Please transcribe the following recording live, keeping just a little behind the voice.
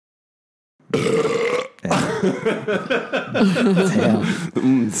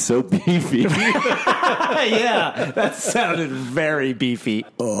So beefy. Yeah, that sounded very beefy.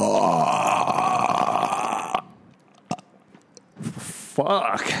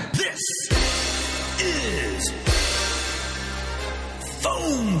 Fuck. This is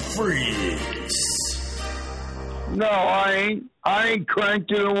Phone Freaks. No, I ain't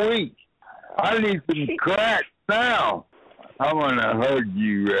cranked in a week. I need some crack now. I want to hug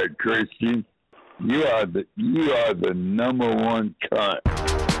you, Christian. You are the number one cunt.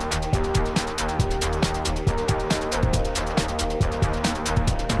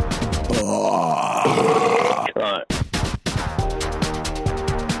 Cunt.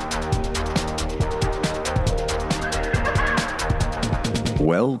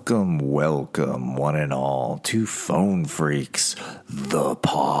 Welcome, one and all, to Phone Freaks, the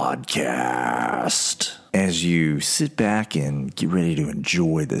podcast. As you sit back and get ready to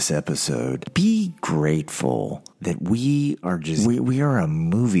enjoy this episode, be grateful that we are a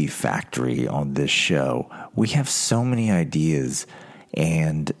movie factory on this show. We have so many ideas,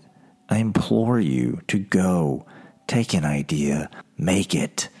 and I implore you to go take an idea, make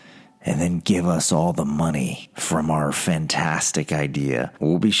it, and then give us all the money from our fantastic idea.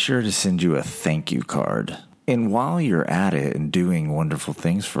 We'll be sure to send you a thank you card. And while you're at it and doing wonderful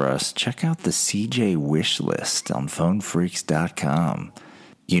things for us, check out the CJ wish list on phonefreaks.com.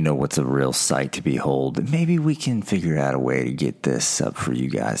 You know what's a real sight to behold. Maybe we can figure out a way to get this up for you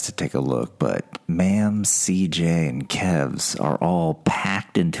guys to take a look. But Ma'am, CJ, and Kevs are all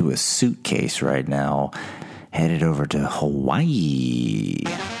packed into a suitcase right now, headed over to Hawaii.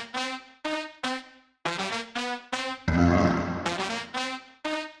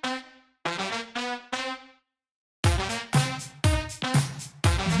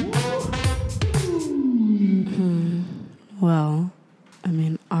 Well, I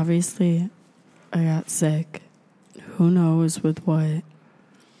mean, obviously, I got sick. Who knows with what?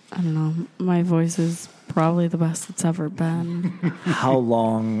 I don't know. My voice is probably the best it's ever been. How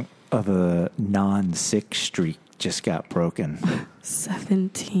long of a non-sick streak just got broken?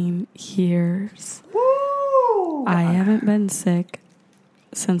 17 years. Woo! I haven't been sick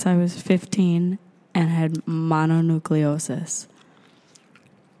since I was 15 and had mononucleosis.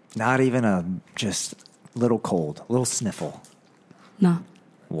 Not even a just little cold, little sniffle. No.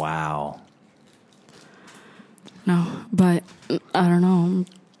 Wow. No, but I don't know. I'm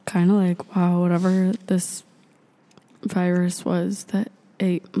kind of like, wow, whatever this virus was that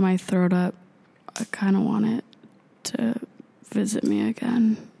ate my throat up, I kind of want it to visit me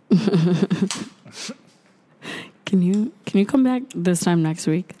again. Can you come back this time next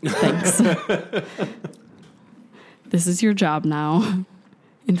week? Thanks. This is your job now.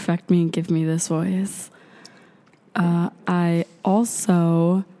 Infect me and give me this voice. I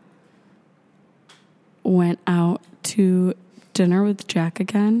also went out to dinner with Jack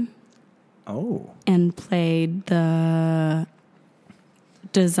again. Oh. And played the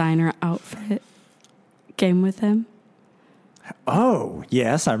designer outfit game with him. Oh,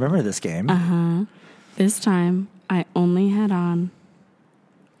 yes, I remember this game. Uh-huh. This time, I only had on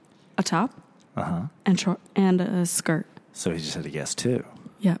a top and a skirt. So he just had to guess two.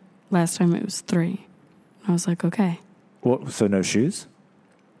 Yep. Last time it was 3. I was like, okay. Well, so no shoes?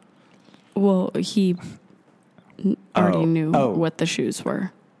 Well, he already knew what the shoes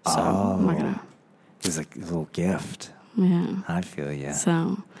were. So I'm not going to. It was like a little gift. Yeah. I feel you.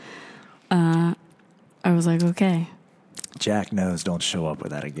 So I was like, okay. Jack knows don't show up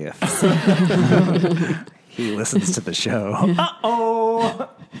without a gift. He listens to the show. Uh-oh.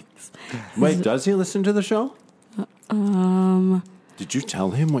 Wait, does he listen to the show? Did you tell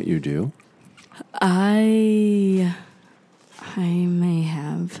him what you do? I may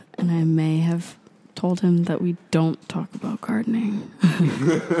have, and I may have told him that we don't talk about gardening.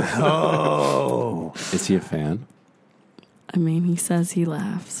 Oh. Is he a fan? I mean, he says he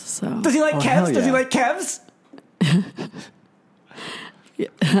laughs, so. Does he like Kevs? Yeah. Does he like Kevs?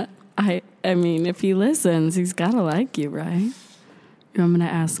 I mean, if he listens, he's got to like you, right? I'm going to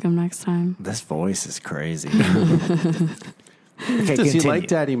ask him next time. This voice is crazy. Okay, does he like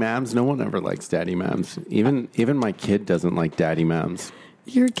Daddy Mams? No one ever likes Daddy Mams. Even my kid doesn't like Daddy Mams.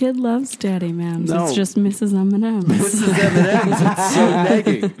 Your kid loves Daddy Mams. No. It's just Mrs. M&M's. Mrs. M&M's. It's so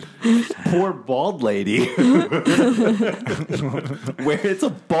nagging. Poor bald lady. Where it's a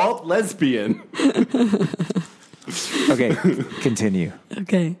bald lesbian. Okay, continue.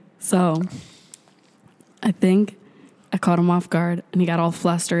 Okay, so I think I caught him off guard, and he got all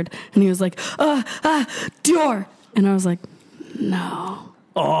flustered, and he was like, Dior. And I was like, no.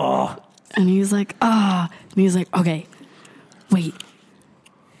 Oh. And he's like, and he's like, okay, wait.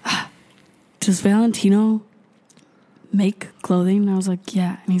 does Valentino make clothing? And I was like,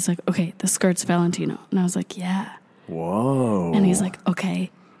 yeah. And he's like, okay, the skirt's Valentino. And I was like, yeah. Whoa. And he's like,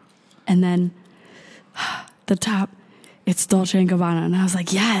 okay. And then the top, it's Dolce & Gabbana. And I was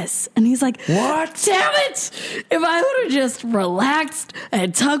like, yes. And he's like, what? Damn it. If I would have just relaxed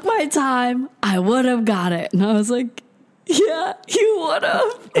and took my time, I would have got it. And I was like, yeah, you would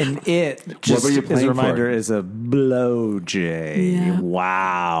have. And it, just were you as playing a reminder, for? is a blow J. Yeah.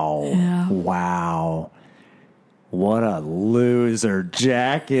 Wow. Yeah. Wow. What a loser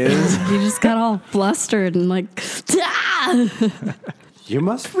Jack is. He just got all flustered and like, ah! You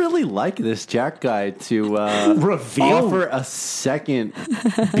must really like this Jack guy to Reveal. offer a second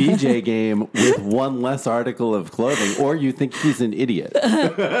BJ game with one less article of clothing, or you think he's an idiot. A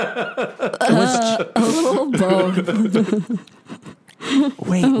little both.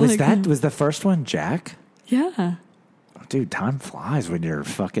 Wait, was the first one Jack? Yeah. Dude, time flies when you're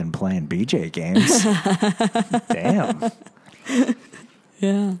fucking playing BJ games. Damn.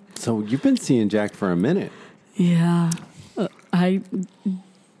 Yeah. So you've been seeing Jack for a minute. Yeah. I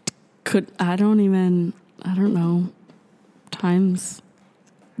don't know. Time's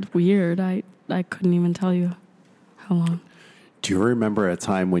weird. I couldn't even tell you how long. Do you remember a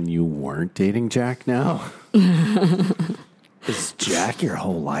time when you weren't dating Jack now? Is Jack your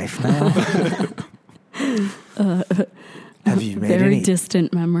whole life now? Have you made Very any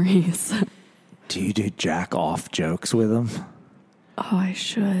distant memories. Do you do jack off jokes with him? Oh, I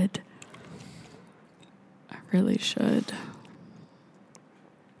should. I really should.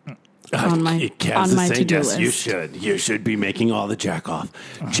 On my to-do list. You should be making all the jack off.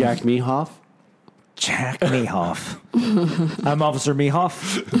 Jack MeHoff? Jack MeHoff. I'm Officer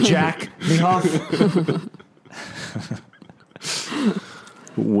MeHoff. Jack MeHoff.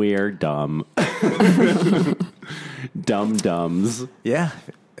 We're dumb. Dum-dums. Yeah.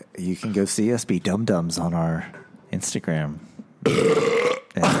 You can go see us be dum-dums on our Instagram.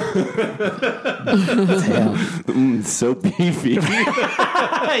 Damn. So beefy.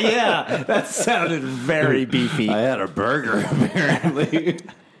 Yeah, that sounded very beefy. I had a burger, apparently.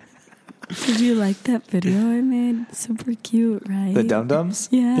 Did you like that video I made? Super cute, right? The dum-dums?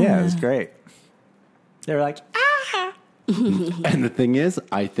 Yeah. Yeah, it was great. They were like, And the thing is,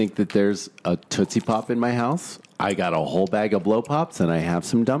 I think that there's a Tootsie Pop in my house. I got a whole bag of Blow Pops, and I have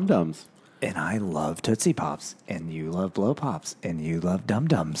some Dum-Dums. and I love Tootsie Pops, and you love Blow Pops, and you love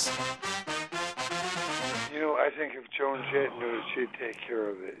Dum-Dums. You know, I think if Joan Jett knew it, she'd take care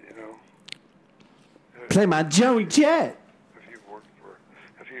of it, you know. Play my Joey Jet. If you worked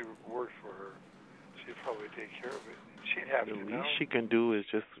for her, she'd probably take care of it. She'd have to The know. least she can do is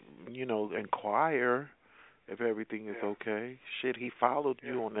just, inquire if everything is okay. Shit, he followed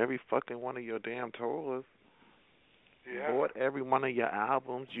you on every fucking one of your damn tours. Yeah. Bought every one of your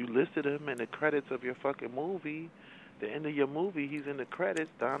albums. You listed him in the credits of your fucking movie. The end of your movie, he's in the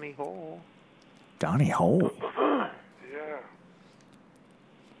credits, Donnie Hall. Donnie Hole. Yeah.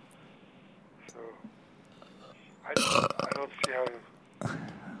 So, I don't see how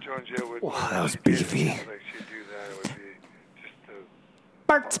Joan Jett would. Wow, that was if she did beefy. something like she'd do that. It would be just a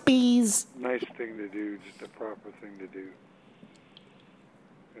Bart's Bees. nice thing to do, just a proper thing to do.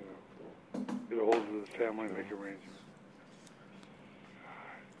 You know, get a hold of the family and make arrangements.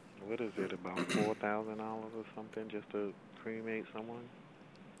 What is it, about $4,000 or something just to cremate someone?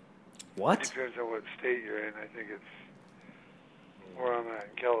 What? Depends on what state you're in. I think it's where I'm at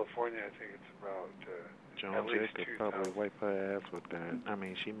in California. I think it's about Joan at least Jett could probably 2,000. wipe her ass with that. I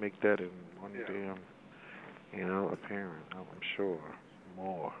mean, she make that in one Yeah. damn, appearance, I'm sure.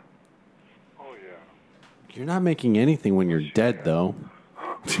 More. Oh yeah. You're not making anything when you're dead, though.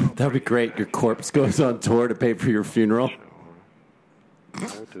 That'd be great. Your corpse goes on tour to pay for your funeral. Sure.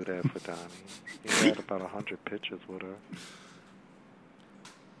 I'll do that for Donnie. He had about 100 pictures with her.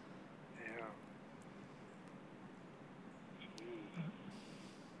 Yeah.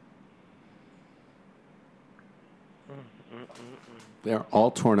 They're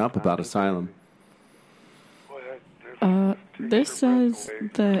all torn up about Asylum. Well, This says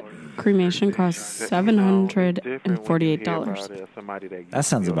that cremation costs $748. That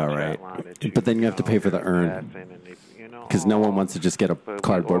sounds about right. But then you have to pay for the urn. Because no one wants to just get a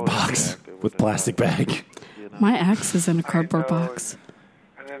cardboard box with plastic bag. My ex is in a cardboard box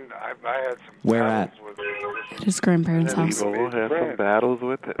and then I had some Where battles at? with at his grandparents' house. We'll have some battles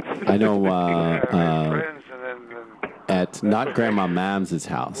with it. I know friends, and then at not Grandma Mam's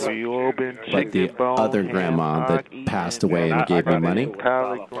house, We all been but the chicken bone, other ham, grandma that turkey, passed away and gave me money.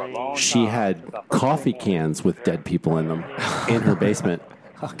 collard greens. She had coffee cans with dead people in them in her basement.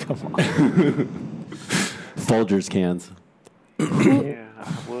 Oh, come on. Folgers cans. Yeah,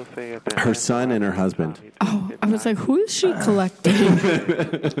 I will say at the Her son and her husband. Oh, I was like, who is she collecting?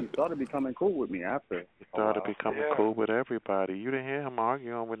 He started becoming cool with me after. He started becoming cool with everybody. You didn't hear him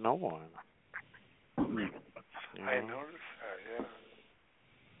arguing with no one. I noticed that, yeah.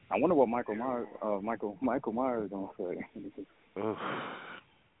 I wonder what Michael Myers is gonna say. Ugh.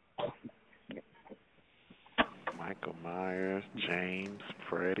 Michael Myers, James,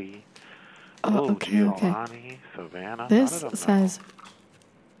 Freddie, Okay. Giovanni, Savannah. This None of them says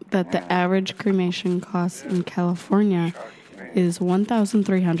that the average cremation cost in California is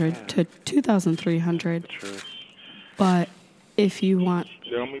 $1,300 to $2,300. True. But if you want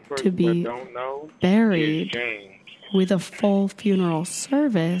The only to person be that don't know is buried James. with a full funeral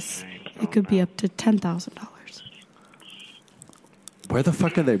service, it could be up to $10,000. Where the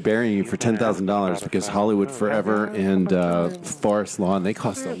fuck are they burying you for $10,000? Because Hollywood Forever and Forest Lawn, they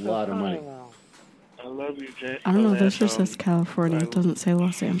cost a lot of money. I love you, James. I don't know. This just says California. It doesn't say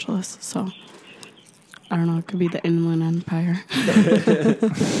Los Angeles. So I don't know. It could be the Inland Empire.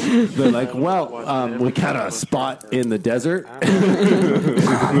 They're like, well, we got a spot in the desert.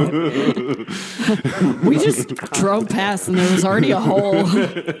 We just drove past and there was already a hole.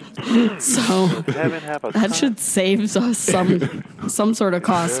 So that should save us some sort of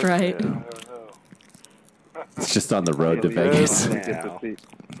cost, right? It's just on the road to Vegas.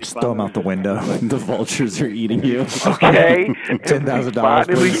 Just throw them out the window. The vultures are eating you. Okay. $10,000,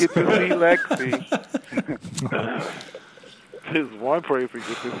 Finally please. get to see Lexi. There's one person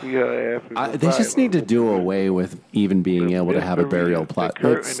get to see her ass. They just need to do away with even being able to have a burial plot. The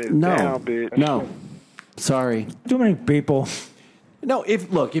curtain It's- is no, down, bitch. no, sorry. Too many people. No,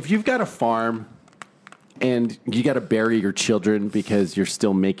 if you've got a farm and you got to bury your children because you're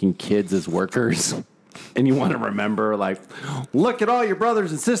still making kids as workers, and you want to remember, like, look at all your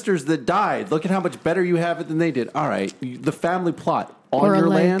brothers and sisters that died. Look at how much better you have it than they did. All right, the family plot on Or your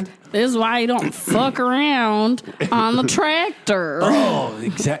like, land. this is why you don't fuck around on the tractor. Oh,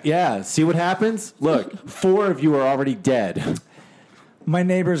 exactly. Yeah. See what happens? Look, 4 of you are already dead. My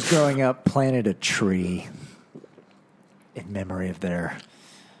neighbors growing up planted a tree in memory of their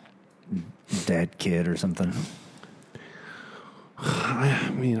dead kid or something.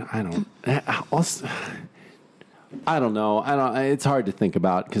 I mean, I don't know. It's hard to think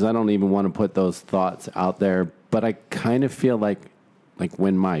about because I don't even want to put those thoughts out there. But I kind of feel like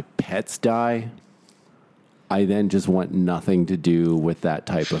when my pets die, I then just want nothing to do with that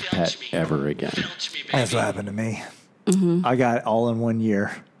type of pet ever again. That's what happened to me. Mm-hmm. I got all in 1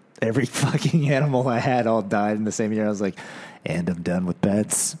 year. Every fucking animal I had all died in the same year. I was like, and I'm done with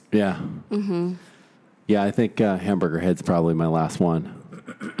pets. Yeah. Mm-hmm. Yeah, I think Hamburger Head's probably my last one.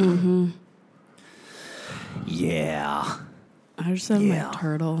 Mm-hmm. Yeah. I just have my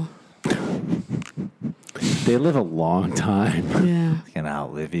turtle. They live a long time. Yeah. It's going to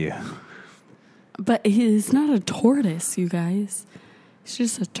outlive you. But he's not a tortoise, you guys. He's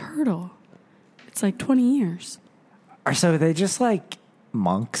just a turtle. It's like 20 years. Or so they just like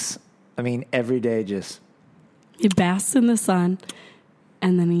monks? I mean, every day just... He basks in the sun,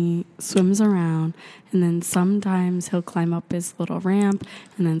 and then he swims around, and then sometimes he'll climb up his little ramp,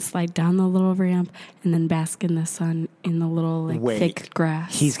 and then slide down the little ramp, and then bask in the sun in the little thick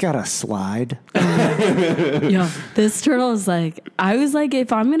grass. He's got a slide? Yo, this turtle is like, I was like,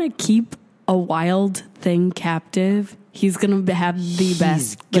 if I'm going to keep a wild thing captive, he's going to have the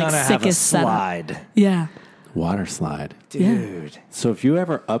best, sickest slide. setup. Yeah. Water slide. Dude. So if you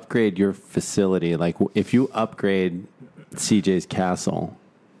ever upgrade your facility, like if you upgrade CJ's castle,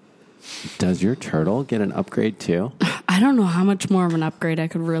 does your turtle get an upgrade too? I don't know how much more of an upgrade I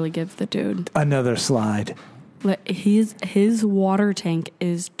could really give the dude. Another slide. But his water tank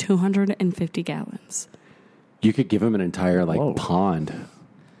is 250 gallons. You could give him an entire pond.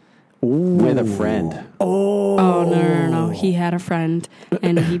 With a friend. Oh, no. He had a friend,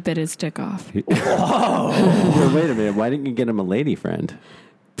 and he bit his dick off. Well, wait a minute. Why didn't you get him a lady friend?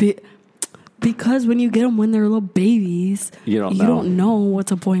 Because when you get them when they're little babies, you don't know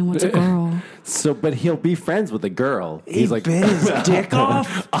what's a boy and what's a girl. So, but he'll be friends with a girl. He He's like, bit his dick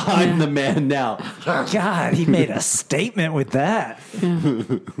off? I'm the man now. God, he made a statement with that. Yeah.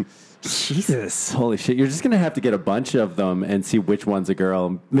 Jesus. Holy shit. You're just going to have to get a bunch of them and see which one's a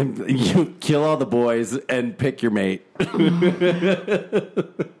girl. You kill all the boys and pick your mate.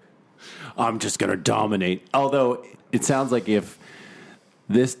 I'm just going to dominate. Although it sounds like if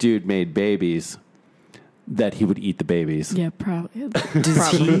this dude made babies, that he would eat the babies. Yeah, probably.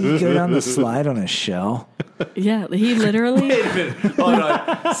 Does he go down the slide on his shell? Yeah, he literally... Wait a minute. Hold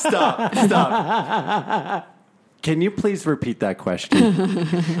on. Stop. Can you please repeat that question?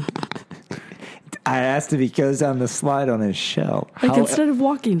 I asked if he goes down the slide on his shell. Like instead of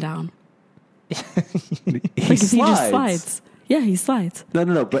walking down. He Like if he just slides. Yeah, he slides.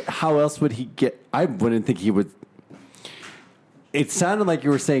 No. But how else would he get? I wouldn't think he would. It sounded like you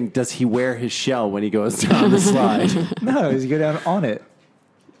were saying, does he wear his shell when he goes down the slide? No, he's go down on it.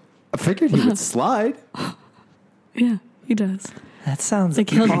 I figured he would slide. Yeah, he does. That sounds Like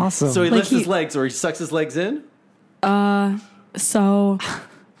he'll- awesome. So he Like lifts his he- legs, or he sucks his legs in. So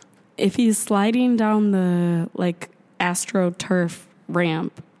if he's sliding down the like AstroTurf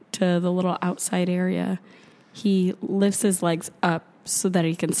ramp to the little outside area, he lifts his legs up so that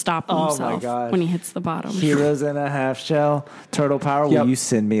he can stop Oh, my himself gosh. when he hits the bottom. Heroes in a half shell, turtle power. Yep. Will you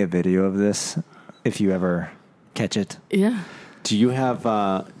send me a video of this if you ever catch it? Yeah. Do you have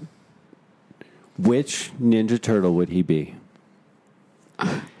which Ninja Turtle would he be?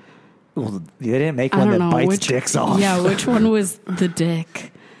 Well, they didn't make I one don't that know bites which dicks off. Yeah, which one was the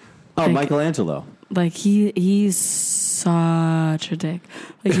dick? Oh, Like- Michelangelo. Like he's such a dick.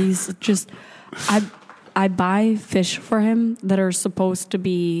 Like he's just I buy fish for him that are supposed to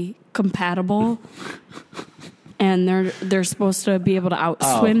be compatible, and they're supposed to be able to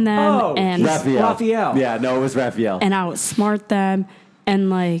outswim them and Raphael. Yeah, no, it was Raphael. and outsmart them and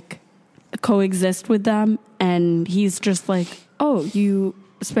like coexist with them. And he's just like, oh, you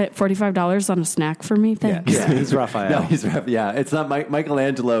spent $45 on a snack for me? Thanks. Yeah, he's Raphael. No, he's Raphael. Yeah, it's not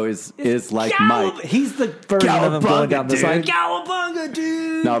Michelangelo is like Mike. He's the version of him going down the dude. slide. Cowabunga,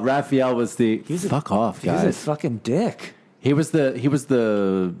 dude. No, Raphael was the fuck off, He was a guys. fucking dick. He was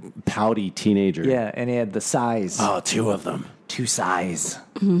the pouty teenager. Yeah, and he had the size. Oh, two of them. Two size.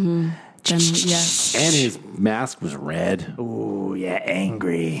 Then, yeah. And his mask was red. Ooh, yeah,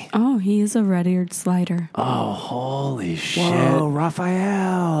 angry. Oh, he is a red-eared slider. Oh, holy shit. Whoa,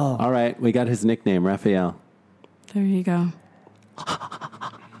 Raphael. All right, we got his nickname, Raphael. There you go.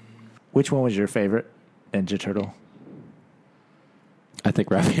 Which one was your favorite Ninja Turtle? I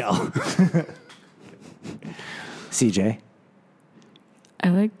think Raphael. CJ.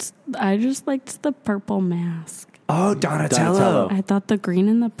 I just liked the purple mask. Oh, Donatello. I thought the green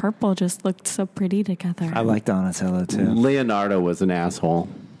and the purple just looked so pretty together. I like Donatello too. Leonardo was an asshole.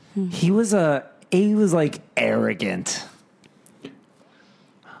 He was like arrogant.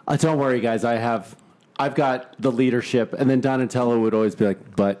 Don't worry, guys. I've got the leadership, and then Donatello would always be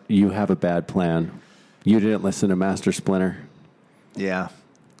like, "But you have a bad plan. You didn't listen to Master Splinter. Yeah.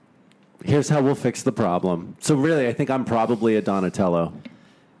 Here's how we'll fix the problem." So really, I think I'm probably a Donatello.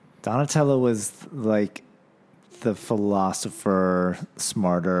 Donatello was like the philosopher,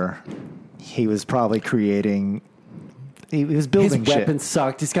 smarter. He was probably creating. He was building His shit. weapon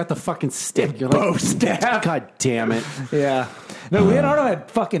sucked. He's got the fucking stick. You're bow like, staff. God damn it. Yeah. No, Leonardo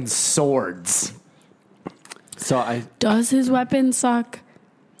had fucking swords. So Does his weapon suck?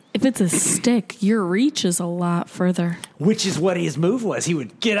 If it's a stick, your reach is a lot further. Which is what his move was. He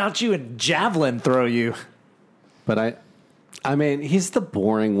would get out you and javelin throw you. But I mean, he's the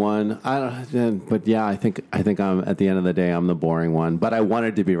boring one. But yeah, I think I'm at the end of the day, I'm the boring one. But I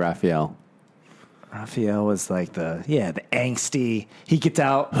wanted to be Raphael. Raphael was like the angsty. He gets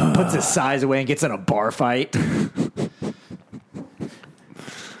out, puts his size away, and gets in a bar fight.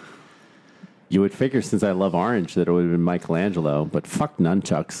 You would figure, since I love orange, that it would have been Michelangelo. But fuck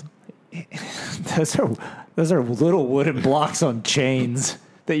nunchucks. Those are little wooden blocks on chains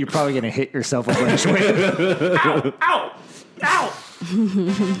that you're probably going to hit yourself a bunch with. Ow! Ow! Ow!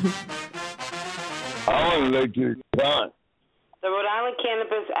 I want to let you talk. The Rhode Island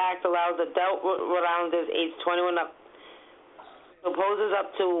Cannabis Act allows adult Rhode Islanders aged 21 up who poses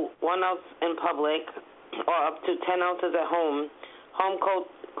up to 1 ounce in public or up to 10 ounces at home.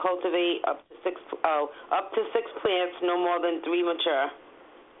 Cultivate up to 6 plants, no more than 3 mature.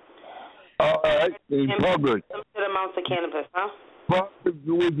 All right, in public. Limited amounts of cannabis, huh? Public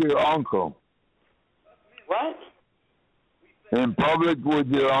with your uncle. What? In public with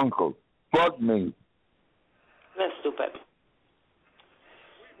your uncle. Fuck me. That's stupid.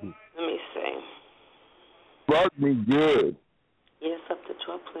 Let me see. Fuck me good. Yes, up to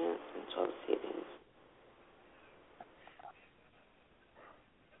 12 plants and 12 seedings.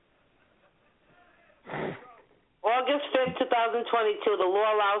 August 5th, 2022, the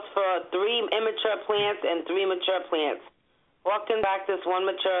law allows for 3 immature plants and 3 mature plants. Walk-in practice, 1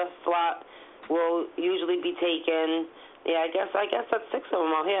 mature slot will usually be taken. Yeah, I guess that's 6 of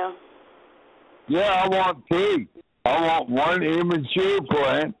them out here. Yeah, I want 2. I want 1 immature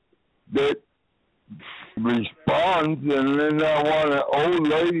plant that responds, and then I want an old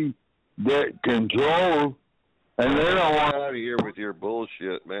lady that controls, and then I want out of here with your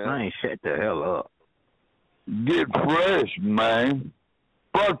bullshit, man. I ain't shut the hell up. to get fresh, man.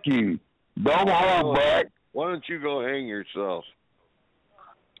 Fuck you. Don't hold back. Why don't you go hang yourself?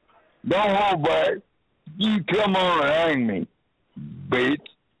 Don't hold back. You come on and hang me, bitch.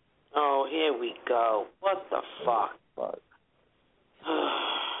 Oh, here we go. What the fuck?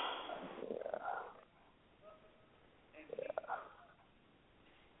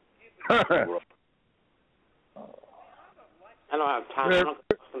 I don't have time. I don't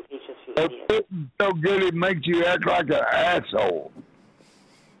have some patience for you idiots. So good it makes you act like an asshole.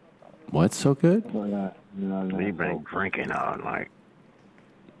 What's so good? You've been drinking all night.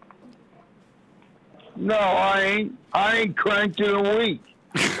 No, I ain't cranked in a week.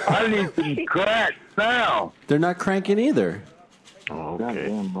 I need some crack now. They're not cranking either. Oh, okay.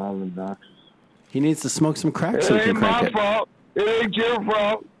 He needs to smoke some crack It so he can ain't crank my it. fault. It ain't your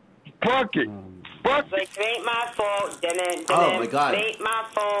fault. Fuck it. Fuck Like, it ain't my fault. Oh, my God. It ain't my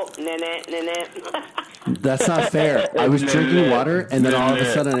fault. That's not fair. I was drinking water, and then all of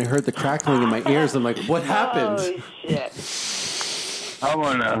a sudden I heard the crackling in my ears. I'm like, what happened? Oh, shit. I'm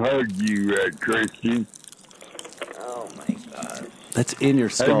gonna hug you, Christian. Oh, my God. That's in your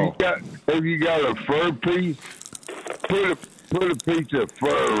skull. Have you got a fur piece? Put a piece of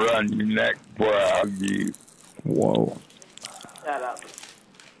fur around your neck before I hug you. Whoa. Shut up.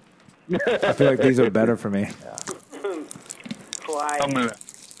 I feel like these are better for me. Quiet. I'm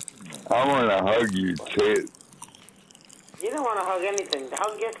gonna hug you, too. You don't want to hug anything.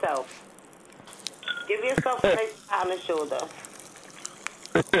 Hug yourself. Give yourself a nice pat on the shoulder.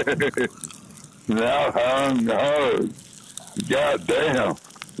 Now hug. God damn.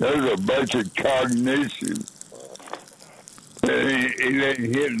 There's a bunch of cognition. It ain't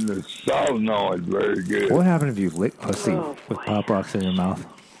hitting the solenoid very good. What happened if you lick pussy with Pop Rocks in your mouth?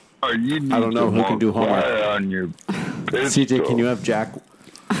 Or you need I don't know who can do homework. on your CJ, can you have Jack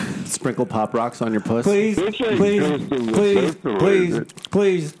sprinkle Pop Rocks on your puss? Please,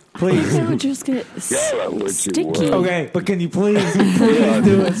 please. It would just get sticky. Okay, but can you please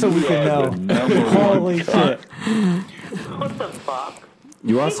do it so we can know? Holy shit. What the fuck?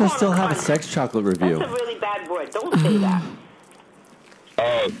 You also still have a sex chocolate review. That's a really bad word. Don't say that.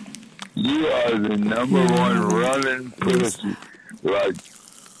 You are the number one running pussy. Like,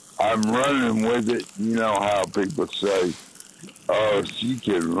 I'm running with it. You know how people say, oh, she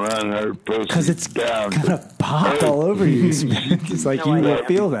can run her pussy Because it's down. gonna pop all over you. It's like you will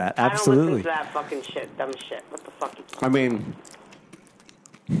feel that. Absolutely. I don't listen to that fucking shit. Dumb shit. What the fuck? I mean,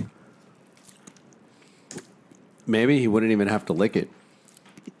 maybe he wouldn't even have to lick it.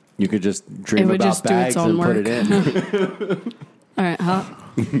 You could just dream would about just do its bags own and put work. it in. All right,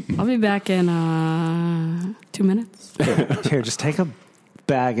 I'll be back in 2 minutes. Here, just take a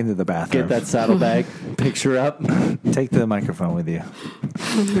bag into the bathroom. Get that saddlebag, picture up. Take the microphone with you.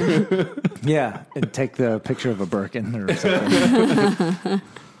 Yeah, and take the picture of a Birkin or something.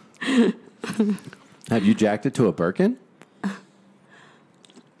 Have you jacked it to a Birkin?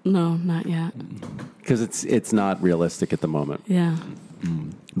 No, not yet. Because it's not realistic at the moment. Yeah.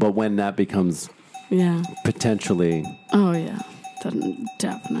 But when that becomes potentially... Oh, yeah.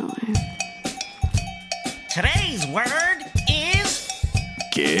 Definitely. Today's word is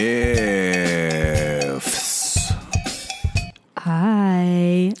Gifts.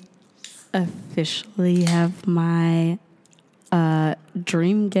 I officially have my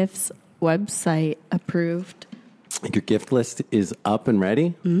Dream Gifts website approved. Your gift list is up and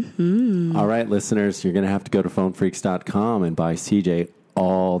ready? Mm-hmm. All right, listeners, you're going to have to go to phonefreaks.com and buy CJ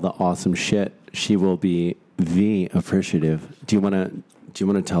all the awesome shit. She will be appreciative. Do you want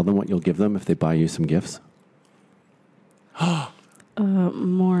to tell them what you'll give them if they buy you some gifts?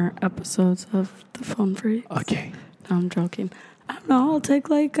 More episodes of the Phone Freaks. Okay. No, I'm joking. I don't know. I'll take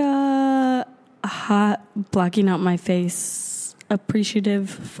like a hot blocking out my face appreciative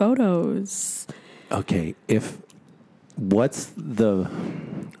photos. Okay. What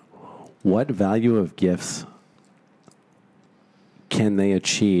value of gifts can they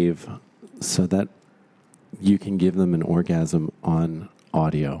achieve so that you can give them an orgasm on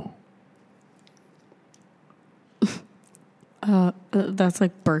audio? That's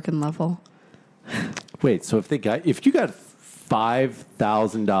like Birkin level. Wait, so if you got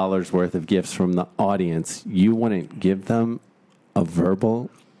 $5,000 worth of gifts from the audience, you wouldn't give them a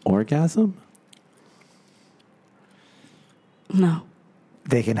verbal orgasm? No.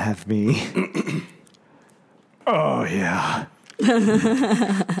 They can have me. Oh, yeah.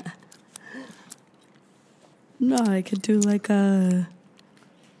 No, I could do like I'll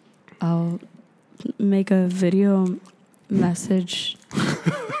make a video message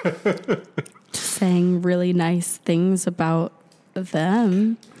saying really nice things about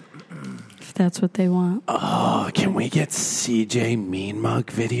them, if that's what they want. Oh, can we get CJ Mean Mug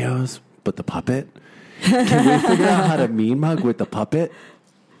videos? But the puppet? Can we figure out how to mean mug with the puppet?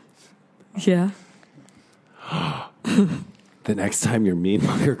 Yeah. The next time your mean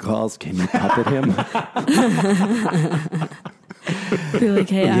mugger calls, can you puppet him? Be like,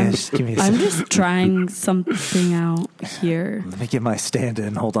 hey, just give me a I'm second. just trying something out here. Let me get my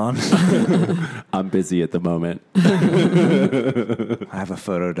stand-in. Hold on. I'm busy at the moment. I have a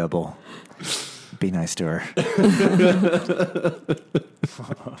photo double. Be nice to her.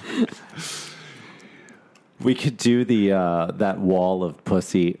 We could do the that wall of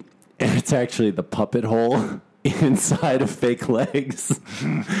pussy, and it's actually the puppet hole inside of fake legs.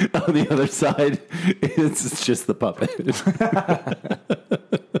 On the other side, it's just the puppet.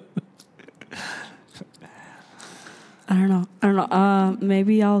 I don't know.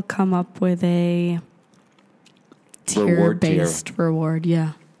 Maybe I'll come up with a Reward tier. tier-based reward.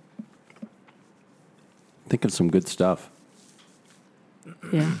 Yeah. Think of some good stuff.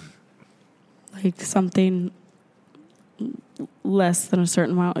 Yeah. Like something less than a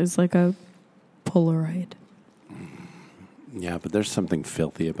certain amount is like a Polaroid. Yeah, but there's something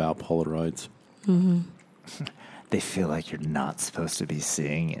filthy about Polaroids. Mm-hmm. They feel like you're not supposed to be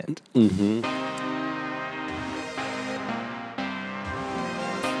seeing it. Mm-hmm.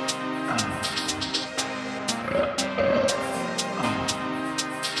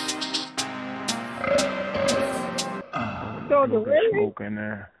 Blow the smoke in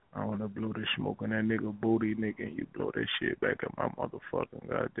there. I want to blow the smoke in that nigga booty, nigga, and you blow that shit back in my motherfucking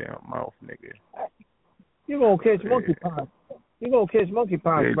goddamn mouth, nigga. You gonna catch monkeypox. You gonna catch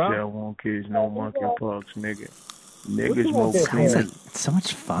monkeypox, bro. Bitch, I won't catch no monkeypox, nigga. Niggas you more want that cleaner. It's so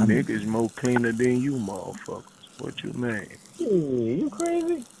much fun. Niggas more cleaner than you, motherfuckers. What you mean? Yeah, you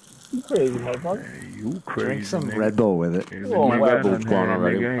crazy? You crazy, motherfucker. Man, you crazy, Drink some nigga. Red Bull with it. If Oh, nigga Red done Bull's gone had,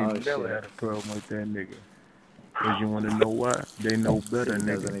 already. nigga, I ain't Oh, never shit. had a problem with that nigga. Cause you want to know why? They know better, Does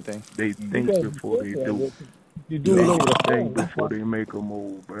nigga. anything? They think before they do. You do it over the Think phone. before they make a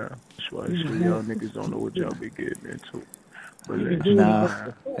move, bro. That's why I say y'all niggas don't know what y'all be getting into. But listen, Nah,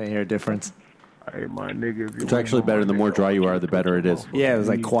 man. I hear a difference. Hey, my nigga, if you It's actually want better. my The more nigga, dry you I are, want the to better put it is. some Yeah, it was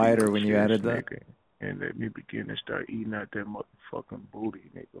like meat quieter in when you your added chest, that. nigga, and let me begin to start eating out that motherfucking booty,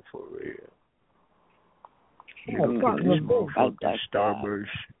 nigga, for real. Nigga, put this motherfucking Starburst.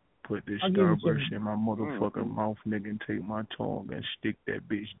 Put this Starburst in my motherfucking mouth, nigga, and take my tongue and stick that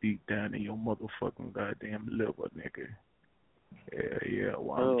bitch deep down in your motherfucking goddamn liver, nigga. Yeah,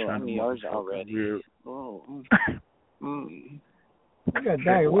 while I'm trying to motherfucking real. You got Why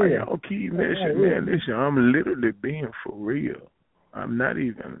diarrhea. y'all keep messing, man? Listen, I'm literally being for real. I'm not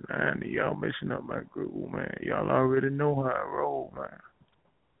even lying. Y'all messing up my groove, man. Y'all already know how I roll,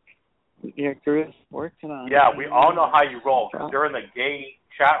 man. Yeah, Chris, working on. Yeah, we all know how you roll. They're in the gay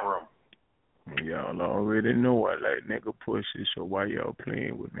chat room. Y'all already know I like nigga pussy, so why y'all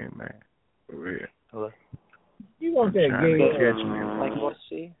playing with me, man? For real. Hello? You want I'm that trying to gay? catch me, Like man.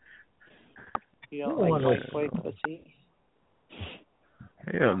 pussy? You don't You like want white pussy?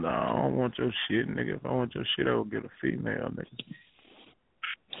 Hell no, I don't want your shit, nigga. If I want your shit, I would get a female, nigga.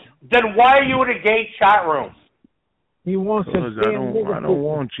 Then why are you in a gay chat room? He wants to Because I don't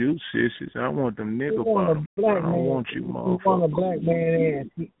want you, sissies. I want them nigga bottoms. I don't want you, You want a motherfucker. black man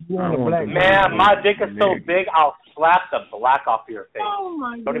ass. You want a want black the Man, my dick is so Nigga. big, I'll slap the black off your face. Oh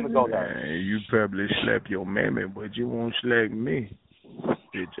my Don't even go there. Man, you probably slap your mammy, but you won't slap me.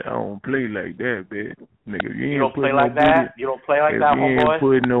 Bitch, I don't play like that, bitch. Nigga, if you ain't You don't put play no like booty, that? You don't play like if that, you ain't homeboy?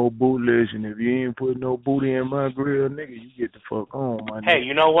 put no booty, listen, if you ain't put no booty in my grill, nigga, you get the fuck on, my nigga. Hey,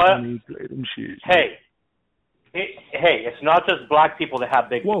 you know what? I don't even play them shit. Hey, it's not just black people that have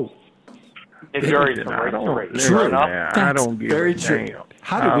big. Whoa. It varies Listen, from I race to don't, race. listen, Fair enough? man, I don't give Very a true. damn.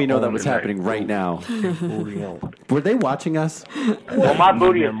 How did we know that I was only happening like right now? booty on. Were they watching us? Well, my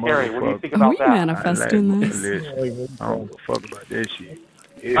booty is hairy. What do you think Are about we that? manifesting this? Listen, I don't give a fuck about that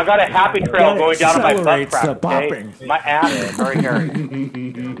shit. I got a happy trail going down to my butt accelerates crack, the okay? bopping. My ass is very hairy.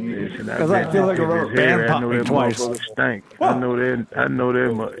 Listen, I Because I feel like a rubber band I popped know me that twice. motherfucker stink. I know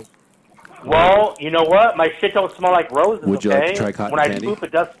that much. Well, you know what? My shit don't smell like roses, Would you okay? like to try cotton when candy? I poop,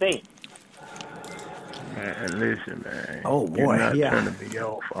 it does stink. Man, listen, man. Oh, You're boy, not yeah. turning me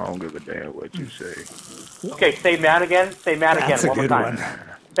off. I don't give a damn what you say. Okay, say man again. Say man That's again. a One good more one. time.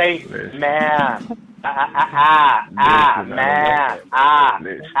 Say Listen. man. Listen, I Man. don't-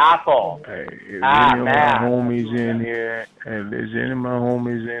 Listen. Apple. Hey, if Ah, any of my man. homies in here, and there's any of my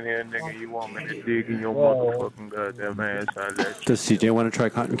homies in here, nigga, you want me to dig in your motherfucking goddamn ass, I'll let you. Does CJ want to try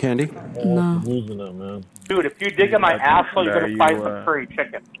cotton candy? No. Dude, if you dig in my asshole, you're going to find some curry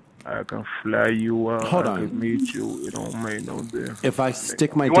chicken. I can fly you out. Hold I on. can meet you. It don't make no difference. If I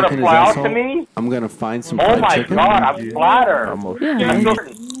stick my You dick wanna in his fly out to asshole, me? I'm going to find some Oh fried my chicken. God, I'm flattered. I'm a Yeah. I'm feed.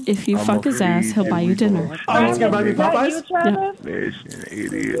 going if you fuck his ass, he'll buy you dinner. Oh, he's gonna buy me Popeyes? Yeah. Listen,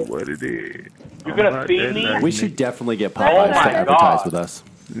 it is what it is. You're gonna feed me? We should definitely get Popeyes to advertise with us.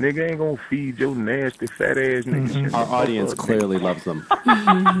 Nigga ain't gonna feed your nasty fat ass nigga. Our audience clearly loves them.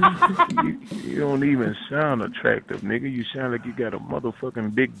 You don't even sound attractive, nigga. You sound like you got a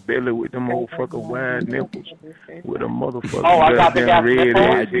motherfucking big belly with them old fucking wide nipples. With a motherfucking I got the goddamn red nipples.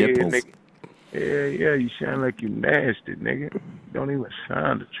 ass head, Nipples. nigga. Yeah, you sound like you nasty, nigga. You don't even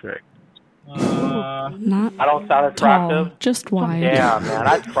sound attractive. Not I don't sound attractive. tall, just wide. Yeah, man,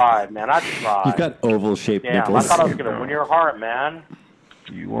 I tried, man. You've got oval-shaped Damn, nipples. I thought I was gonna win your heart, man.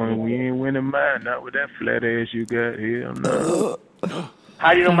 We ain't winning mine, not with that flat ass you got here. No.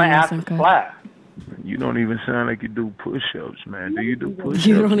 How do you know my ass is flat? You don't even sound like you do push-ups, man. Do you do push-ups?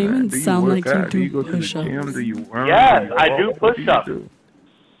 You don't man? even Do you sound work like you out? do you go to the push-ups. gym? Do you run? Yes, do you I walk? do What do you push-ups. do?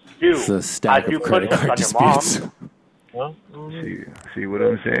 It's a stack of credit card disputes. See what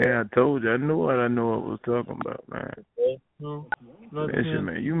I'm saying? I told you. I knew what I was talking about, man. Listen,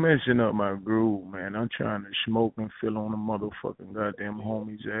 man, you messing up my groove, man. I'm trying to smoke and fill on a motherfucking goddamn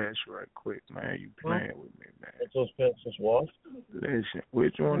homie's ass right quick, man. You playing with me, man. What's those pants just washed? Listen,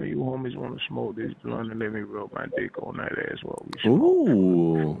 which one of you homies want to smoke this blunt and let me rub my dick on that ass while we smoke?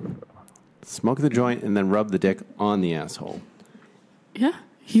 Ooh. Smoke the joint and then rub the dick on the asshole. Yeah,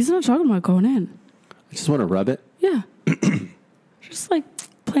 he's not talking about going in. I just want to rub it. Yeah, just like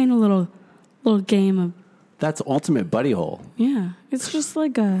playing a little game of. That's ultimate buddy hole. Yeah, it's just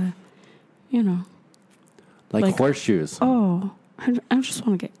like like horseshoes. Oh, I just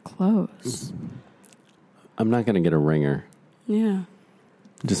want to get close. I'm not going to get a ringer. Yeah.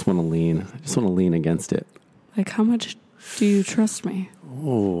 I just want to lean. I just want to lean against it. Like, how much do you trust me?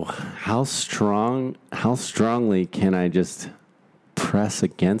 Oh, how strongly can I just press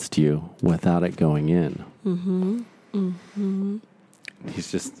against you without it going in? Mm-hmm. Mm-hmm.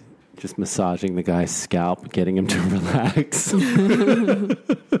 He's just massaging the guy's scalp, getting him to relax.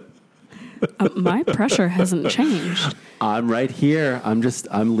 My pressure hasn't changed. I'm right here. I'm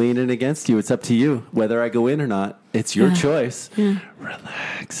leaning against you. It's up to you whether I go in or not. It's your choice. Yeah.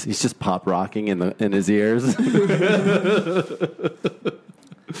 Relax. He's just pop rocking in his ears.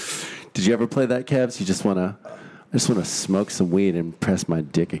 Did you ever play that, Kevs? I just want to smoke some weed and press my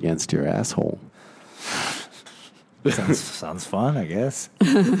dick against your asshole. Sounds fun, I guess.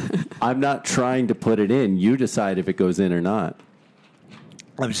 I'm not trying to put it in. You decide if it goes in or not.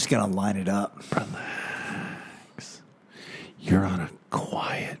 I'm just going to line it up. Relax. You're on a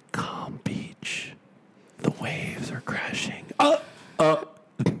quiet, calm beach. The waves are crashing. Oh,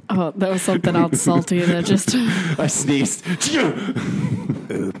 that was something else salty that just... I sneezed.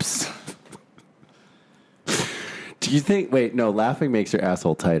 Oops. Do you think... Wait, no, laughing makes your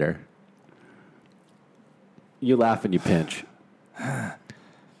asshole tighter. You laugh and you pinch. I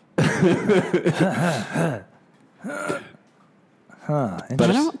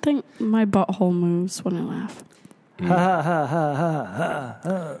don't think my butthole moves when I laugh.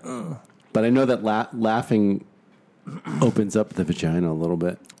 But I know that laughing opens up the vagina a little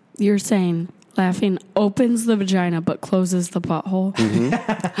bit. You're saying laughing opens the vagina but closes the butthole? Mm-hmm.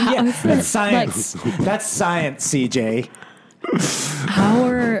 Yeah, that's science. That's science, CJ.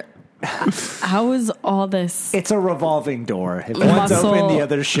 How is all this? It's a revolving door. If one's open, the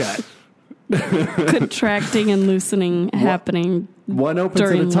other's shut. Contracting and loosening happening one opens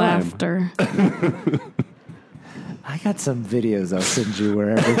during at a time. laughter. I got some videos I'll send you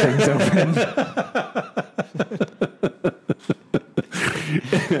where everything's open.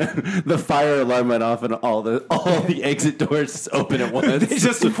 The fire alarm went off and all the exit doors just open at once. They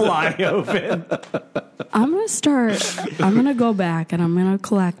just fly open. I'm going to go back and I'm going to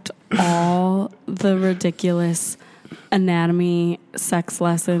collect all the ridiculous anatomy sex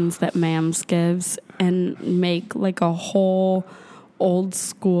lessons that Mams gives and make like a whole old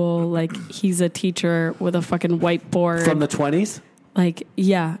school, like he's a teacher with a fucking whiteboard. From the 20s? Like,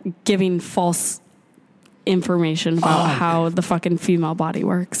 yeah, giving false information about how the fucking female body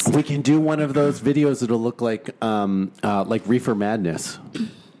works. We can do one of those videos that'll look like Reefer Madness.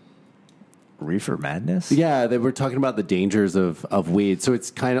 Reefer Madness? Yeah, they were talking about the dangers of weed. So it's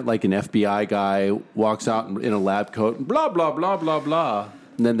kind of like an FBI guy walks out in a lab coat and blah, blah, blah, blah, blah.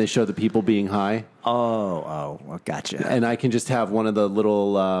 And then they show the people being high. Oh, gotcha. And I can just have one of the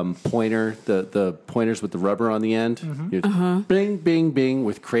little the pointers with the rubber on the end. Mm-hmm. Bing, bing, bing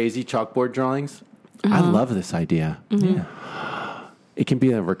with crazy chalkboard drawings. I love this idea. Mm-hmm. Yeah. It can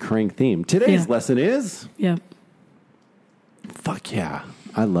be a recurring theme. Today's lesson is... Yeah. Fuck yeah.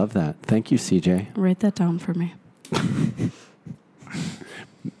 I love that. Thank you, CJ. Write that down for me.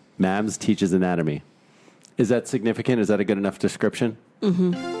 Mams teaches anatomy. Is that significant? Is that a good enough description?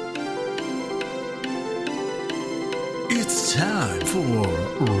 Mm-hmm. It's time for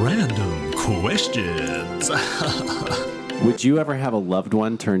random questions. Would you ever have a loved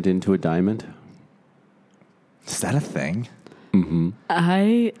one turned into a diamond? Is that a thing? Mm-hmm.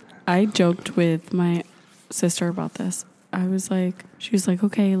 I joked with my sister about this. I was like, she was like,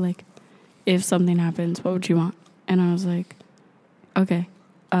 okay, like, if something happens, what would you want? And I was like, okay,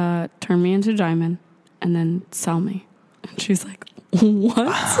 turn me into a diamond and then sell me. And she's like,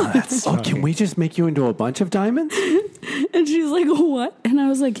 what? Can we just make you into a bunch of diamonds? And she's like, what? And I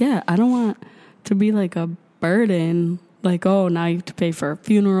was like, yeah, I don't want to be like a burden. Like, oh, now you have to pay for a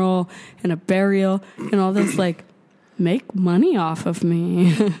funeral and a burial and all this. Like, make money off of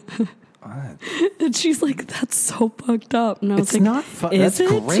me. And she's like, that's so fucked up. And I was It's like, not fun. Is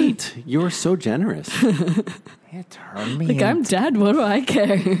That's it? great. You are so generous. Turn me Like, I'm dead. What do I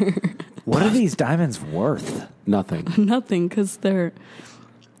care? What are these diamonds worth? Nothing. Nothing, because they're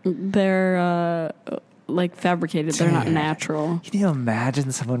like fabricated. They're not natural. Can you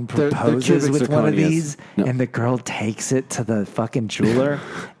imagine someone They're proposes cubic with one of zirconias. these No. and the girl takes it to the fucking jeweler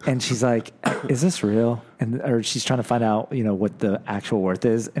and she's like, is this real? Or she's trying to find out, what the actual worth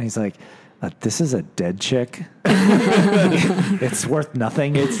is. And he's like, this is a dead chick. It's worth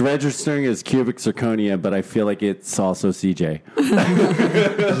nothing. It's registering as cubic zirconia, but I feel like it's also CJ.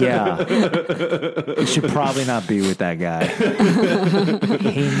 Yeah. You should probably not be with that guy.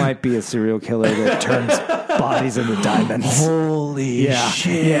 He might be a serial killer that turns bodies into diamonds. Holy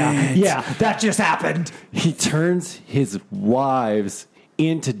shit. Yeah, that just happened. He turns his wives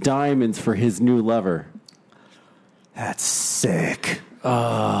into diamonds for his new lover. That's sick.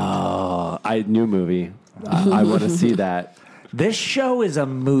 Oh, new movie. I want to see that. This show is a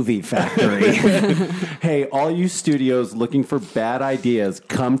movie factory. Hey, all you studios looking for bad ideas,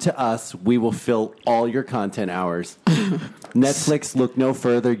 come to us. We will fill all your content hours. Netflix, look no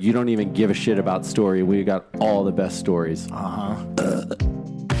further. You don't even give a shit about story. We got all the best stories.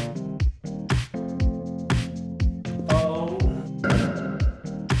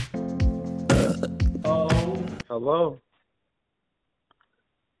 Hello.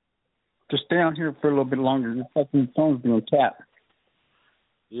 Just stay on here for a little bit longer. Your fucking phone's gonna tap.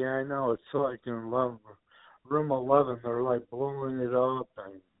 Yeah, I know. It's like in room 11, they're like blowing it up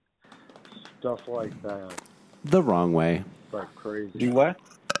and stuff like that. The wrong way. It's like crazy. Do what?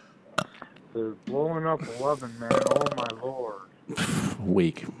 They're blowing up 11, man. Oh my lord.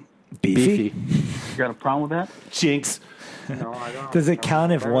 Weak. Beefy? You got a problem with that? Jinx. No, I don't. Does it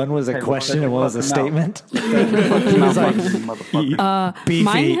count if one was a question and one was a statement? Mine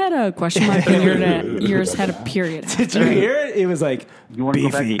had a question mark and yours had a period. Did you hear it? It was like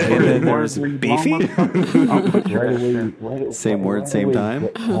beefy. And then there was beefy. Same word, same time.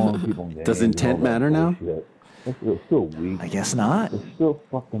 Does intent matter now? It's still weak. I guess not. It's still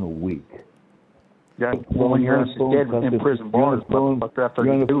fucking weak. Yeah, well, when you're in prison bars, you're on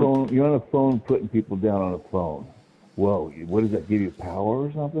the phone putting people down on the phone. Whoa, what does that give you, power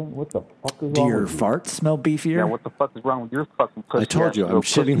or something? What the fuck is wrong Do your with you? farts smell beefier? Yeah, what the fuck is wrong with your fucking pussy? I told you, I'm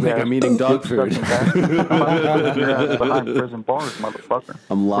shitting like I'm eating dog food. You're behind prison bars, motherfucker.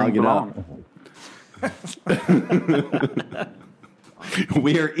 I'm logging up.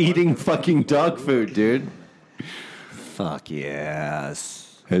 We are eating fucking dog food, dude. Fuck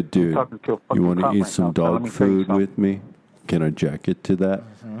yes. Hey, dude, you want to eat some dog food with me? Can I jack it to that?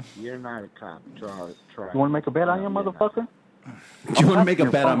 You're not a cop. Try. You want to make a bet on you, motherfucker? Do you want to make a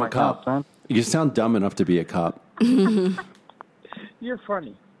bet I'm a right now, cop? son. You sound dumb enough to be a cop. You're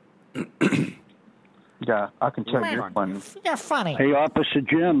funny. Yeah, I can tell you're funny. You're funny. Hey, Officer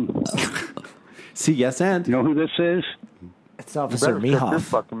Jim. See, yes, and? You know who this is? It's Officer You better shut your MeHoff.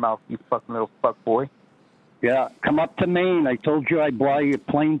 fucking mouth, you fucking little fuck boy. Yeah, come up to Maine. I told you I'd buy you a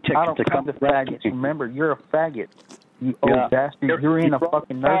plane ticket I don't to come come to faggots. Remember, you're a faggot. You old Yeah. bastard. You're in a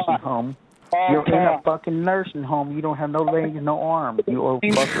fucking nursing home. You're in a fucking nursing home. You don't have no legs, no arms. You old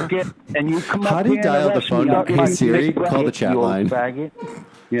fucker. And you come How up do you here dial and the arrest phone? me. Hey, Siri, call the chat You old line. faggot.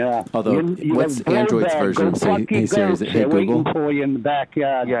 Yeah. Although, what's Android's version of say, hey Siri? Is it Hey Google? Waiting for you in the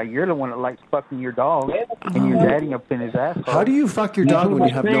backyard. Yeah, you're the one that likes fucking your dog and your daddy up in his asshole. How do you fuck your dog when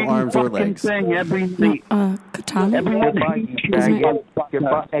you have no arms or legs? Katana? Goodbye, you faggot.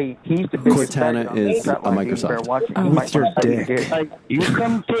 Goodbye. Hey, he's the biggest Cortana faggot. is That a one, you Microsoft. better watch it. Oh. You With might your want to suck dick. dick. You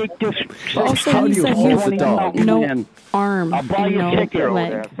come take this. Also, How he do you said hold he the dog? has no arm I'll buy and you a no ticket. Your old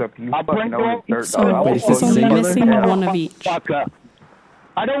leg. ass up. You I'll fucking bring old dirt So dog. Wait, is he's this only singular? missing one of each. Fuck up.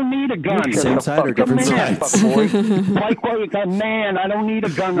 I don't need a gun. Same side or different sides? Like what you got, man, I don't need a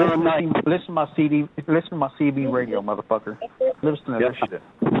gun or a knife. Listen to my CB radio, motherfucker. Listen to this shit.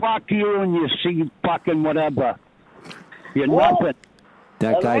 fuck you and you see fucking whatever. You're nothing.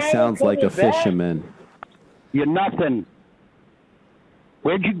 That guy sounds like a fisherman. You're nothing.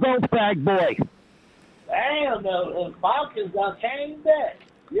 Where'd you go, fag boy? Damn, the Falcons came back.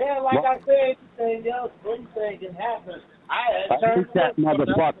 Yeah, like I said, anything else, anything can happen. I hate that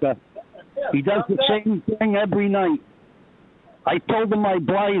motherfucker. He does the same thing every night. I told him I'd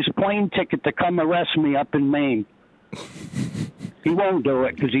buy his plane ticket to come arrest me up in Maine. He won't do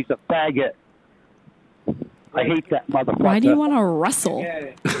it because he's a faggot. I hate that motherfucker. Why do you want to wrestle?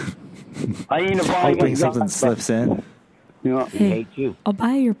 I ain't a hoping something slips in. You know, Hey, I hate you. I'll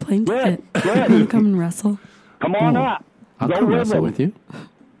buy your plane ticket. Good. You come and wrestle. Come on up. I'll Go come with wrestle him. with you.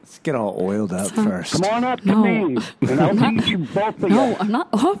 Let's get all oiled up first. Come on up to No. me, and I'll teach you both of you. No, I'm not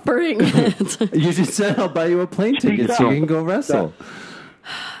offering it. You just said I'll buy you a plane ticket so you can go wrestle.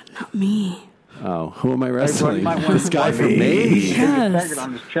 Not me. Oh, who am I wrestling? might want This to guy play from me. Maine? Yes.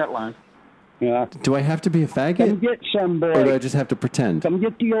 on this chat line. Yeah. Do I have to be a Come faggot? get some, boy. Or do I just have to pretend? Come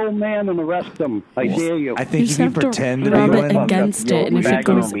get the old man and arrest him. I dare you. I You think just if you have to pretend to rub be it one, against it, and if it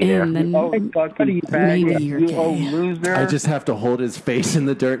goes in, then maybe you're gay. Loser. I just have to hold his face in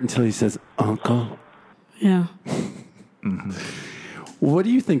the dirt until he says, Uncle. Yeah. What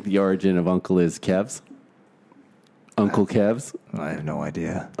do you think the origin of Uncle is, Kevs? Uncle Kevs? I have no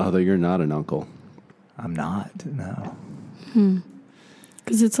idea. Although you're not an uncle. I'm not. No.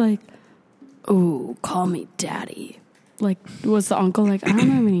 Because it's like, oh, call me daddy. Like, was the uncle like, I don't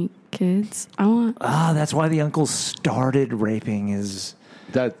have any kids. I want. That's why the uncle started raping his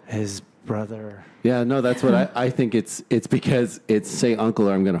brother. Yeah, no, that's what I think. It's because it's say uncle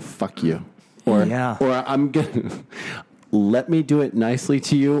or I'm gonna fuck you, or I'm gonna let me do it nicely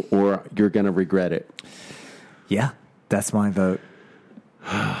to you, or you're gonna regret it. Yeah, that's my vote.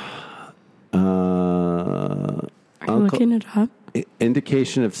 Are you looking it up?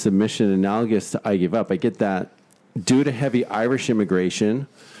 Indication of submission analogous to I give up. I get that. Due to heavy Irish immigration,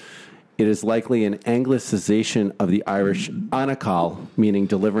 it is likely an anglicization of the Irish anacal, meaning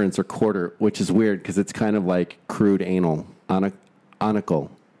deliverance or quarter, which is weird because it's kind of like crude anal. Anacal,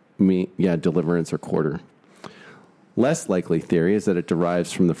 deliverance or quarter. Less likely theory is that it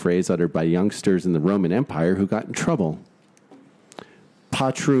derives from the phrase uttered by youngsters in the Roman Empire who got in trouble.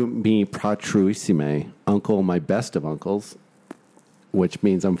 Patru mi patruissime, uncle, my best of uncles, which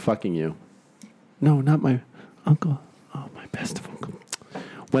means I'm fucking you. No, not my uncle. Oh, my best of uncle.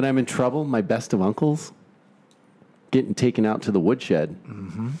 When I'm in trouble, my best of uncles getting taken out to the woodshed.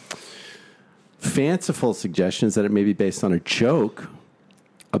 Fanciful suggestions that it may be based on a joke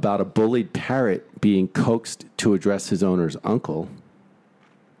about a bullied parrot being coaxed to address his owner's uncle.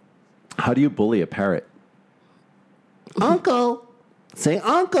 How do you bully a parrot? Uncle. Say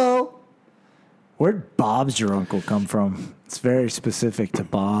uncle. Where'd Bob's your uncle come from? It's very specific to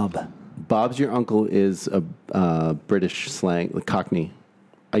Bob. Bob's your uncle is a British slang, the Cockney.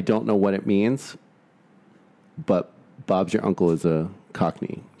 I don't know what it means, but Bob's your uncle is a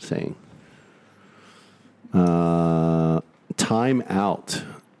Cockney saying. Time out.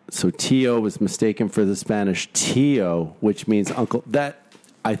 So Tio was mistaken for the Spanish Tio, which means uncle.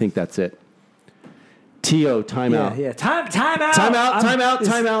 I think that's it. Tio, time out. Yeah, time out.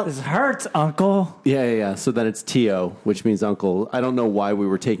 Time out. This hurts, uncle. Yeah. So then it's Tio, which means uncle. I don't know why we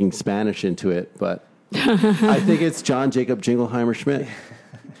were taking Spanish into it, but I think it's John Jacob Jingleheimer Schmidt.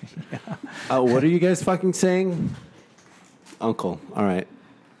 What are you guys fucking saying? Uncle. All right.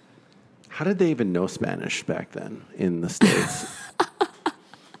 How did they even know Spanish back then in the States?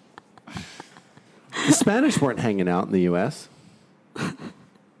 The Spanish weren't hanging out in the U.S.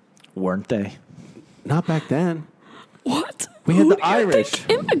 Weren't they? Not back then. What? We had Who the do you Irish. think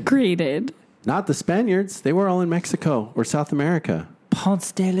immigrated? Not the Spaniards. They were all in Mexico or South America.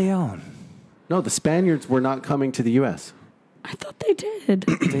 Ponce de Leon. No, the Spaniards were not coming to the U.S. I thought they did.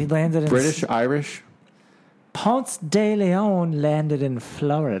 They landed in British, Irish. Ponce de Leon landed in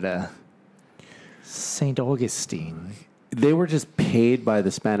Florida. St. Augustine. They were just paid by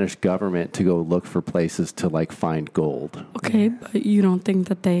the Spanish government to go look for places to like find gold. Okay, but you don't think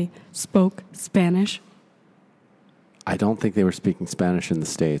that they spoke Spanish? I don't think they were speaking Spanish in the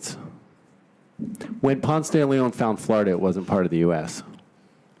States. When Ponce de Leon found Florida, it wasn't part of the U.S.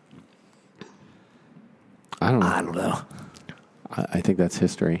 I don't know. I think that's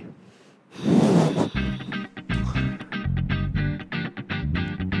history.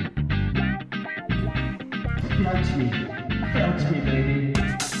 Felt me, baby.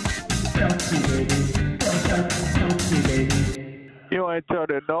 Felt me, baby. Felt me, baby. You ain't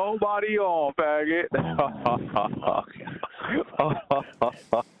turning nobody on, faggot.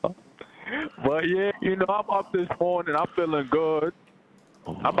 But yeah, I'm up this morning. I'm feeling good.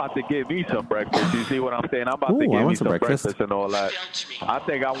 I'm about to get me some breakfast. You see what I'm saying? I'm about to I get me want some some breakfast and all that. I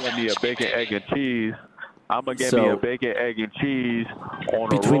think I want me a bacon, egg, and cheese. I'm going to get me a bacon, egg, and cheese on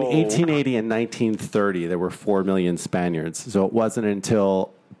a Between roll. 1880 and 1930, there were 4 million Spaniards. So it wasn't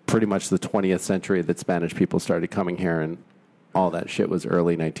until pretty much the 20th century that Spanish people started coming here, and all that shit was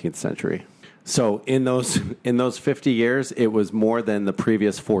early 19th century. So in those 50 years, it was more than the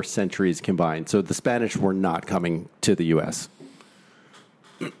previous 4 centuries combined. So the Spanish were not coming to the U.S.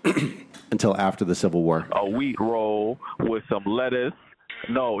 until after the Civil War. A wheat roll with some lettuce.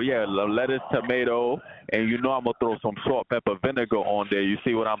 Lettuce, tomato, and you know I'm going to throw some salt, pepper, vinegar on there. You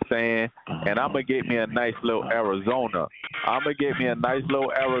see what I'm saying? And I'm going to get me a nice little Arizona.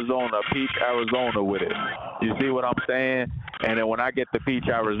 Peach Arizona with it. You see what I'm saying? And then when I get the peach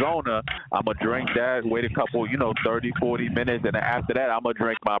Arizona, I'm going to drink that, wait a couple, 30, 40 minutes, and then after that, I'm going to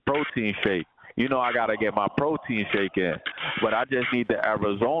drink my protein shake. You know I got to get my protein shake in. But I just need the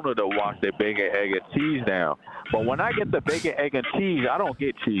Arizona to wash the bacon, egg, and cheese down. But when I get the bacon, egg, and cheese, I don't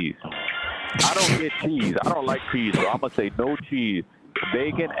get cheese. I don't like cheese, so I'm going to say no cheese.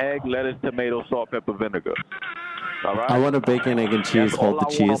 Bacon, egg, lettuce, tomato, salt, pepper, vinegar. All right? I want a bacon, egg, and cheese. That's Hold the all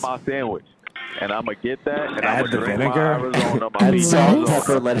I cheese. want on my sandwich. And I'm going to get that, and Add I'm going the to drink vinegar? my Arizona, my Add peach salt, Arizona.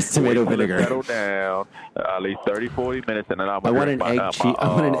 pepper, lettuce, tomato, Wait till it vinegar. settle down, at least 30, 40 minutes, and then I'm I going want to an drink I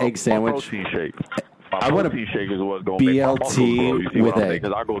want an egg my sandwich. protein shake. My I want a protein shake is what's going to make my muscles grow. You see with what I'm saying? egg.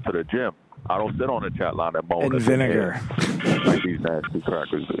 Because I go to the gym. I don't sit on the chat line and moan. And vinegar. Like these nasty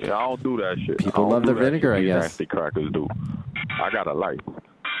crackers. I don't do that shit. People love the vinegar, I guess. Nasty crackers do. I got a life.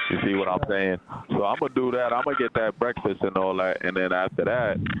 You see what I'm saying? So I'm going to do that. I'm going to get that breakfast and all that. And then after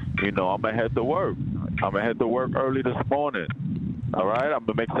that, I'm going to head to work. I'm going to head to work early this morning. All right? I'm going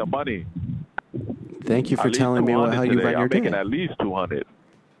to make some money. Thank you for telling me how you run your I'm making day. at least $200.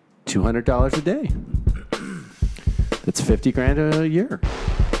 $200 a day. That's $50,000 a year.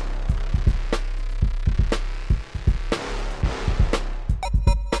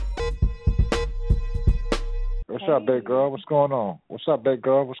 What's up, big girl? What's going on? What's up, big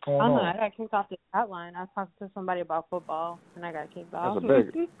girl? What's going on? I got kicked off the chat line. I was talking to somebody about football, and I got kicked off.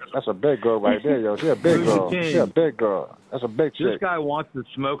 That's a big girl right there, yo. She a big girl. She a big girl. That's a big chick. This guy wants to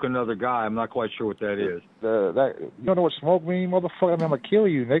smoke another guy. I'm not quite sure what that is. You don't know what smoke means, motherfucker? I'm gonna kill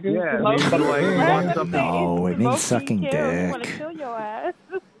you, nigga. Yeah, it means No, it means sucking I dick. want to kill your ass.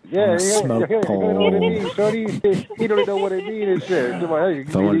 Yeah, Smoke he don't know what it pole. means, shorty. He don't know what it means and shit.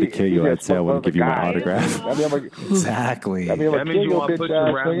 If I wanted to kill you, I'd say I want to give you my autograph. Exactly. That means you want to put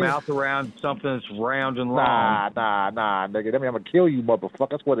your mouth around something that's round and long. Nah, nigga. That means I'm gonna kill you, motherfucker.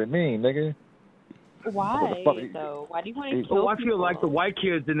 That's what it means, nigga. Why, though? Why do you want to kill Oh, I feel people? like the white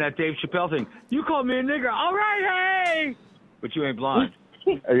kids in that Dave Chappelle thing. You call me a nigger. All right, hey! But you ain't blind.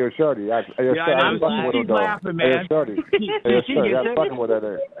 Hey, yo, shorty. I know. She's laughing, man. Hey, yo, shorty. Hey, She shorty. gets I'm it. fucking with that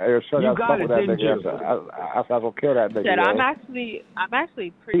nigga. Hey, yo, shorty. You I'm got fucking it, with that didn't nigga. you? I was gonna kill that nigga. Said, yo. I'm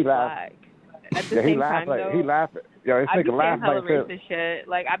actually pretty black. At the Yeah, he same laugh time, like though, he laughing. Yo, this I be nigga saying laugh hella like this. racist shit.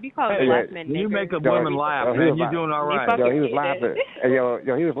 Like, I be calling Hey, black yeah, men You niggers. make a woman laugh, man. You're doing all right. Yo, he was laughing. Hey, yo,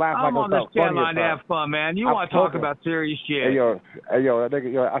 he was laughing I'm like on this something chat funny line to or have fun, man. You I'm want to talk smoking. about serious shit. Hey, yo, that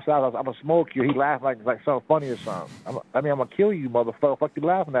nigga, yo, I said I'm gonna smoke you. He laughed like something funny or something. I'm gonna kill you, motherfucker. Fuck you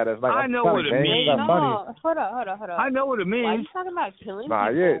laughing at us? Like, I I'm know funny, what it man. means. It's No, not funny. hold up. I know what it Why are you means. talking about killing Nah,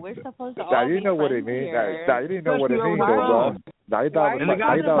 people? yeah. We're supposed to Nah, all you be know what it friends means. here. Nah, you didn't know what it Especially means, over though, bro. home. Nah, you thought And the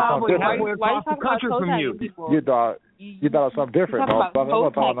guy it was probably something halfway different. across the country from you. You thought it was something different, You're talking motherfucker. about I'm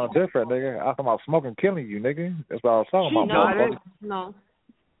not talking toe no different, nigga. I'm talking about smoking, killing you, nigga. That's what I was talking about, motherfucker. No.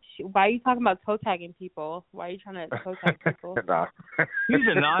 Why are you talking about toe tagging people? Why are you trying to toe tag people? Nah. He's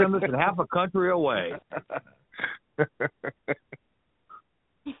anonymous and half a country away.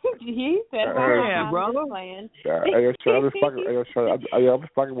 He said, Yeah, brother. Playing. Yeah, hey, yo, sure, I'm just fucking. Hey, yo, sure, I'm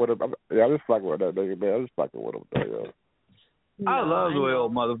just fucking with him. I'm just fucking with that nigga, man. I'm just fucking with him, yo. I love the way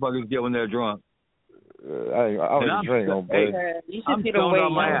old motherfuckers get when they're drunk. I don't even drink on hey, bed. You should I'm see the stoned way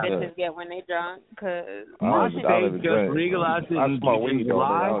on my young ass. bitches get when they drunk, because I state don't even just drink. legalized it I in smoke weed, though, nigga.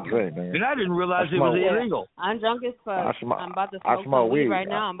 I July, don't drink, nigga. and I didn't realize it was illegal. I'm drunk as fuck. I'm about to I smoke smoke some weed weed. right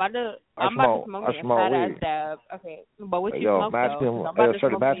now. I'm about to I smoke smoke me a fat ass weed. dab. Okay, but what you Yo, smoke match though? me- 'Cause I'm about to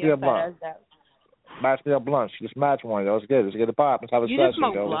shorty, smoke match me me a a fat blunt. ass dab. Match me a blunt. Just match one, yo. Let's get it. Let's get it pop. Let's have a You session, just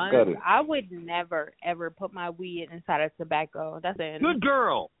smoke yo. Let's get blunts. it. I would never ever put my weed inside of tobacco. That's it. Good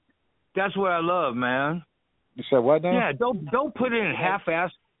girl. That's what I love, man. You said what now? Yeah, don't put it in half-ass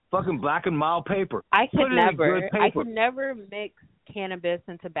fucking black and mild paper. I Put could it never. in good I paper. could never mix cannabis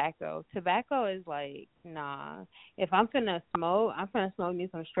and tobacco. Tobacco is like, nah. If I'm finna smoke me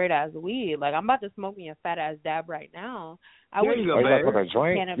some straight ass weed. Like, I'm about to smoke me a fat ass dab right now. I There would you go, Oh, you babe. like smoke a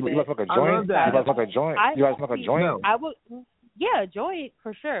joint? cannabis. You like smoke a I joint? love that. You like smoke a joint? You like smoke a joint? I would. Yeah, joint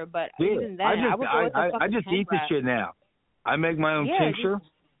for sure, but even then, I would go with the I fucking just hemp eat this wrap. shit now. I make my own Yeah, tincture,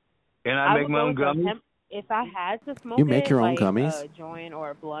 and I make would my go own with the gummies. hemp. If I had to smoke You make your own like gummies? a joint or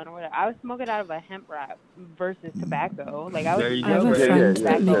a blunt or whatever, I would smoke it out of a hemp wrap versus tobacco. Like I would. There you I have a friend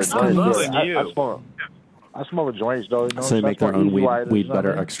that makes I'm gummies. loving you. I smoke joints though. You know, So they make their own easy white, weed you know butter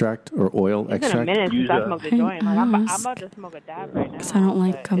what I mean? extract or oil It's been a extract? minute since I smoked a joint. Like I'm honest. about to smoke a dab right now. Because I don't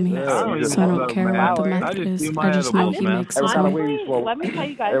like gummies, so I don't care what the method is. I just know he makes his Honestly, own. let me tell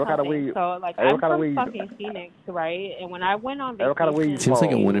you guys Every kind of something. weed. So, like, Every I'm kind of from weed. fucking Phoenix, right? And when I went on Every kind of weed. vacation It seems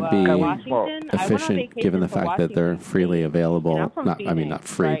like it wouldn't be to Washington, I went on efficient vacation given the to fact that they're Washington freely available. I'm from Not Phoenix,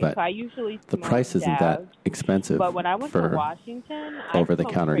 free, right? but So I usually the smoke price isn't dabs. that expensive But when I went to for Washington, I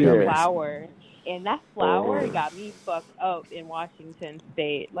over-the-counter smoked gummies. flower. And that flower got me fucked up in Washington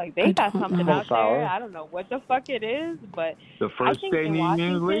State. Like, they got something out there. I don't know what the fuck it is, but The I first think state in in the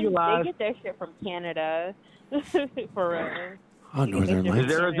union Washington, legalized. they get their shit from Canada. For real. Oh, Northern Lights.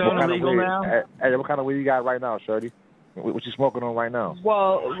 Is Arizona legal now? Hey, what kind of weed you got right now, Shorty? What you smoking on right now?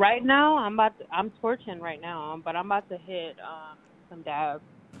 Well, right now, I'm torching right now, but I'm about to hit some dabs.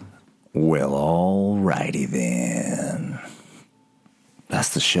 Well, alrighty then. That's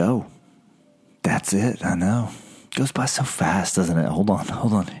the show. That's it, I know. Goes by so fast, doesn't it? Hold on.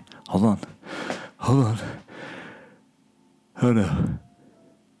 Oh no.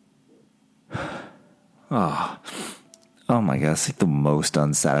 Oh my God, it's like the most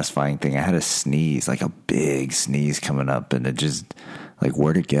unsatisfying thing. I had a sneeze, like a big sneeze coming up, and it just, like,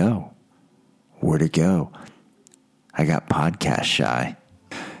 where'd it go? I got podcast shy.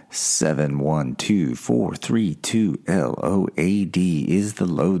 712-432-LOAD is the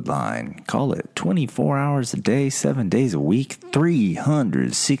load line. Call it 24 hours a day, 7 days a week,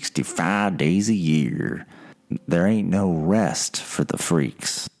 365 days a year. There ain't no rest for the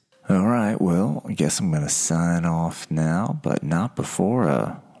freaks. All right, well, I guess I'm going to sign off now, but not before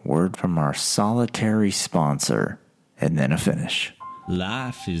a word from our solitary sponsor, and then a finish.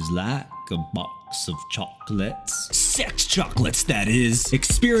 Life is like a box of chocolates. Sex chocolates, that is.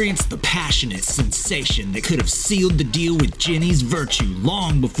 Experience the passionate sensation that could have sealed the deal with Jenny's virtue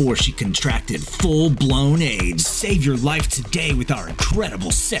long before she contracted full-blown AIDS. Save your life today with our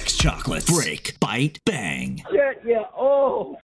incredible sex chocolates. Break, bite, bang. Yeah, oh.